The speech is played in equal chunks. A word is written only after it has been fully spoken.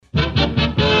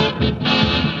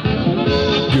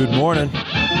Good morning.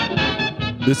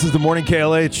 This is the Morning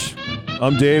KLH.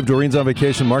 I'm Dave. Doreen's on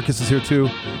vacation. Marcus is here too.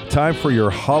 Time for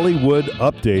your Hollywood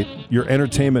update, your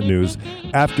entertainment news.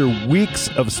 After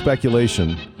weeks of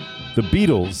speculation, the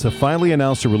Beatles have finally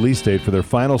announced a release date for their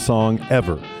final song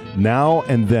ever, Now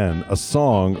and Then, a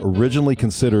song originally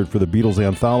considered for the Beatles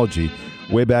anthology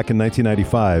way back in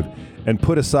 1995 and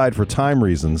put aside for time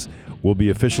reasons, will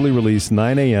be officially released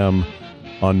 9 a.m.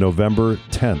 on November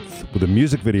 10th, with a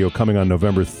music video coming on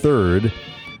November 3rd.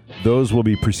 Those will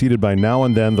be preceded by Now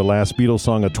and Then, the last Beatles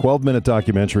song, a 12-minute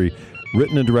documentary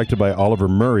written and directed by Oliver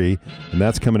Murray, and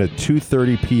that's coming at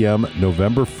 2:30 p.m.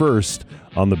 November 1st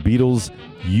on the Beatles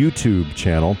YouTube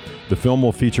channel. The film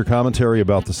will feature commentary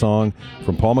about the song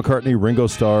from Paul McCartney, Ringo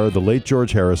Starr, the late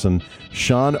George Harrison,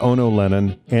 Sean Ono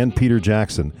Lennon, and Peter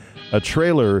Jackson. A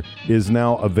trailer is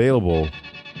now available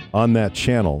on that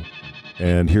channel,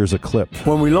 and here's a clip.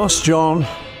 When we lost John,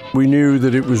 we knew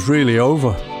that it was really over.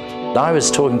 I was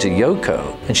talking to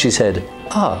Yoko, and she said,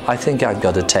 I think I've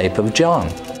got a tape of John.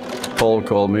 Paul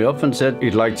called me up and said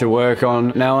he'd like to work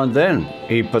on Now and Then.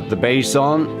 He put the bass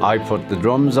on, I put the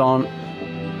drums on.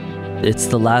 It's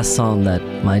the last song that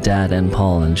my dad and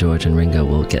Paul and George and Ringo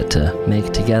will get to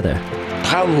make together.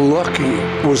 How lucky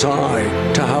was I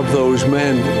to have those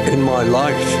men in my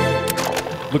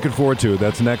life? Looking forward to it.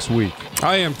 That's next week.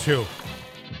 I am too.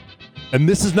 And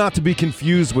this is not to be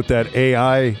confused with that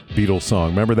AI Beatles song.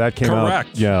 Remember that came out?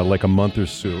 Yeah, like a month or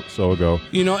so ago.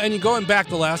 You know, and going back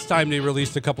the last time they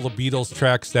released a couple of Beatles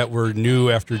tracks that were new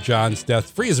after John's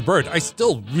death, Free as a Bird, I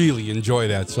still really enjoy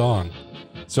that song.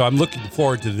 So I'm looking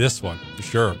forward to this one, for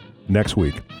sure. Next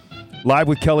week. Live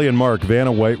with Kelly and Mark,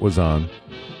 Vanna White was on.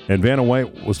 And Vanna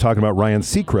White was talking about Ryan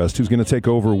Seacrest, who's going to take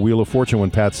over Wheel of Fortune when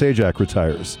Pat Sajak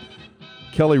retires.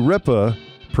 Kelly Ripa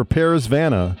prepares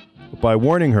Vanna by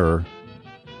warning her,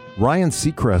 Ryan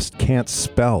Seacrest can't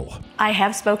spell. I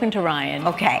have spoken to Ryan.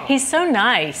 Okay. He's so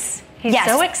nice. He's Yes.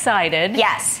 so excited.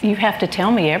 Yes. You have to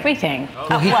tell me everything.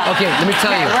 Okay, let me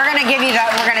tell you. We're going to give you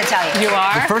that. We're going to tell you. You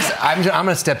are? The first, I'm going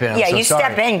to step in. I'm Yeah, so you sorry.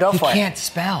 step in. Go for it. He can't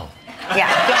spell.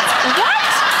 Yeah. What?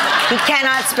 He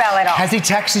cannot spell at all. Has he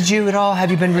texted you at all?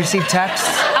 Have you been received texts?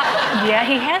 Yeah,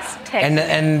 he has texted.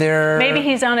 And they're... Maybe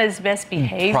he's on his best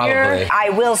behavior. Probably. I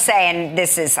will say, and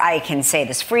I can say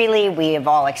this freely, we have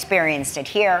all experienced it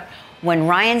here. When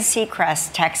Ryan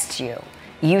Seacrest texts you,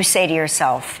 you say to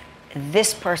yourself,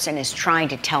 this person is trying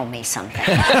to tell me something.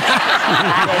 That's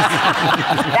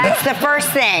the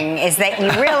first thing, is that you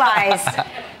realize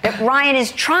that Ryan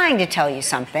is trying to tell you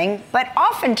something, but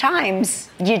oftentimes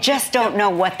you just don't know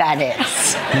what that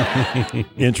is.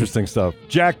 Interesting stuff.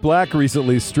 Jack Black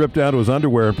recently stripped out of his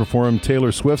underwear and performed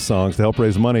Taylor Swift songs to help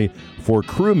raise money for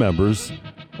crew members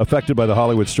affected by the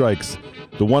Hollywood strikes.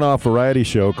 The one-off variety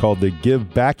show called The Give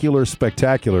Bacular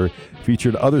Spectacular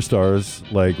featured other stars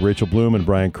like Rachel Bloom and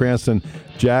Bryan Cranston.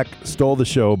 Jack stole the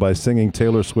show by singing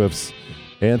Taylor Swift's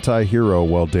Anti-Hero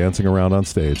while dancing around on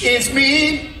stage. It's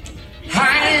me,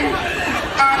 hiding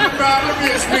on the problem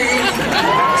is me.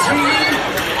 Sweet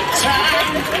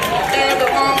time,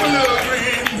 every woman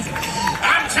agrees.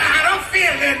 I'm tired of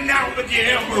feeling now, but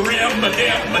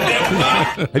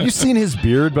Have you seen his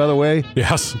beard, by the way?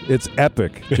 Yes. It's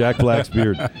epic, Jack Black's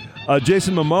beard.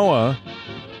 Jason Momoa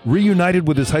reunited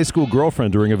with his high school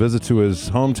girlfriend during a visit to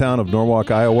his hometown of Norwalk,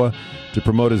 Iowa, to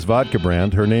promote his vodka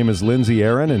brand. Her name is Lindsay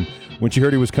Aaron, and when she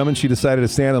heard he was coming, she decided to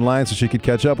stand in line so she could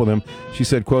catch up with him. She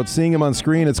said, quote, seeing him on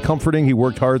screen, it's comforting. He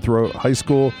worked hard throughout high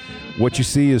school. What you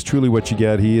see is truly what you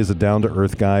get. He is a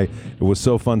down-to-earth guy. It was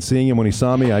so fun seeing him. When he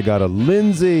saw me, I got a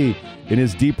Lindsay in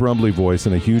his deep, rumbly voice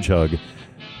and a huge hug.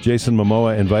 Jason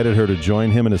Momoa invited her to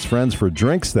join him and his friends for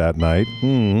drinks that night.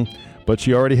 But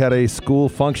she already had a school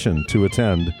function to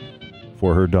attend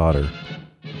for her daughter.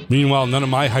 Meanwhile, none of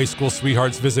my high school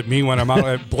sweethearts visit me when I'm out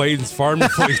at Bladen's Farm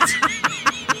Fleet.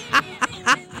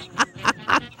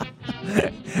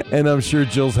 And I'm sure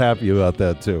Jill's happy about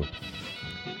that, too.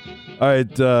 All right,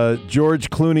 George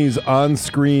Clooney's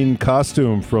on-screen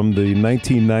costume from the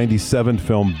 1997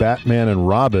 film Batman and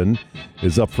Robin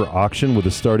is up for auction with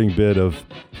a starting bid of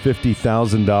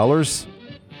 $50,000.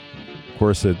 Of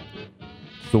course, it's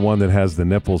the one that has the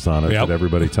nipples on it that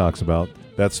everybody talks about.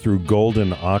 That's through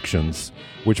Golden Auctions,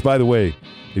 which, by the way,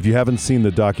 if you haven't seen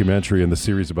the documentary and the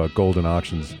series about Golden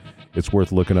Auctions, it's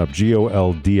worth looking up.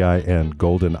 Goldin,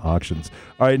 Golden Auctions.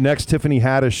 All right, next, Tiffany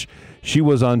Haddish. She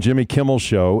was on Jimmy Kimmel's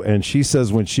show, and she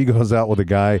says when she goes out with a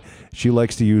guy, she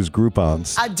likes to use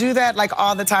Groupons. I do that like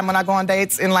all the time when I go on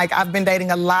dates, and like I've been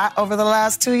dating a lot over the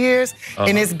last 2 years,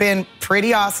 and it's been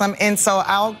pretty awesome. And so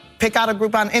I'll pick out a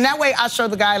Groupon. And that way I show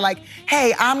the guy like,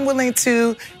 hey, I'm willing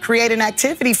to create an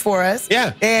activity for us.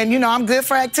 Yeah. And, I'm good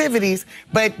for activities,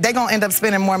 but they're going to end up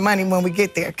spending more money when we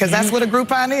get there because that's what a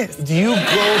Groupon is. Do you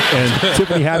go? And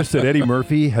Tiffany Haddish said Eddie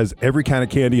Murphy has every kind of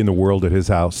candy in the world at his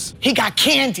house. He got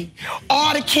candy.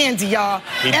 All the candy, y'all.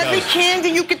 Every candy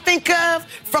you could think of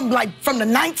from the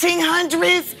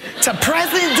 1900s to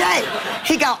present day.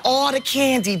 He got all the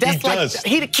candy. That's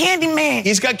he the candy man.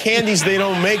 He's got candies they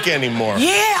don't make anymore.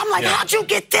 Yeah, I'm like, how'd you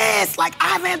get this? Like,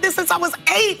 I've had this since I was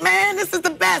 8, man. This is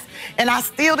the best. And I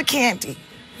steal the candy.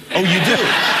 Oh, you do?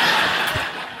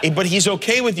 But he's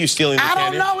okay with you stealing the candy? I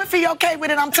don't know if he okay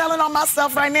with it. I'm telling on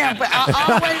myself right now. But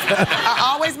I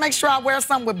always make sure I wear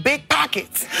something with big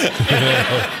pockets.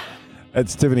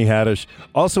 That's Tiffany Haddish.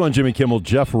 Also on Jimmy Kimmel,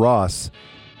 Jeff Ross.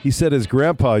 He said his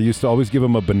grandpa used to always give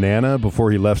him a banana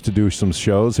before he left to do some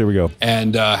shows. Here we go.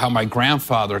 And how my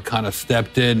grandfather kind of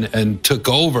stepped in and took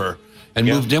over and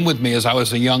moved in with me as I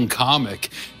was a young comic.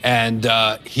 And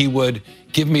he would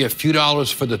give me a few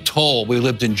dollars for the toll. We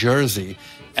lived in Jersey.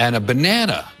 And a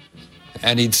banana.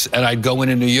 And I'd go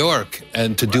into New York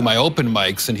and to do my open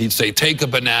mics, and he'd say, take a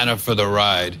banana for the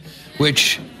ride,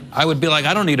 which I would be like,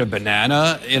 I don't need a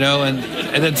banana,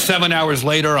 and then 7 hours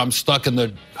later, I'm stuck in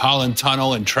the Holland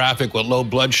Tunnel in traffic with low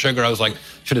blood sugar. I was like,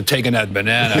 should have taken that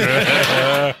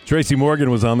banana. Tracy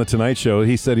Morgan was on The Tonight Show.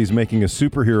 He said he's making a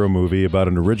superhero movie about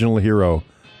an original hero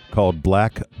called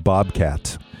Black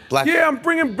Bobcat. Yeah, I'm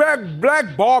bringing back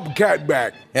Black Bobcat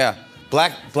back. Yeah.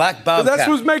 Black Bobcat. That's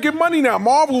what's making money now,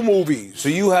 Marvel movies. So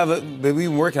you have we've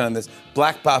been working on this.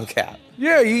 Black Bobcat.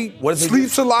 Yeah, he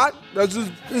sleeps a lot. That's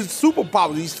his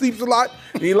superpower. He sleeps a lot,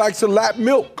 and he likes to lap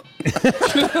milk.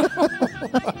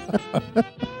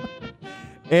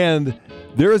 And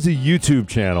there is a YouTube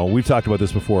channel, we've talked about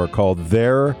this before, called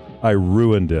There I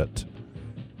Ruined It.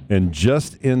 And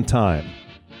just in time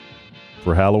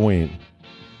for Halloween,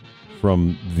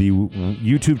 from the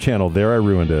YouTube channel There I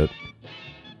Ruined It,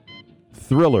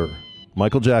 Thriller,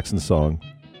 Michael Jackson's song,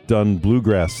 done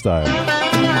bluegrass style.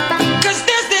 Cause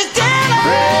this is Thriller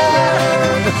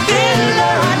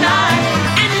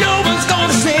night, and no one's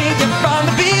gonna save you from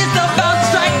the beast about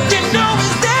strike. You know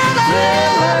it's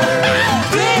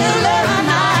Thriller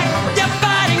night. You're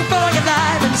fighting for your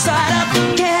life inside up.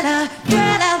 Get out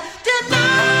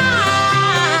tonight.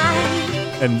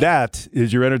 And that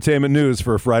is your entertainment news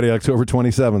for Friday, October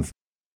 27th.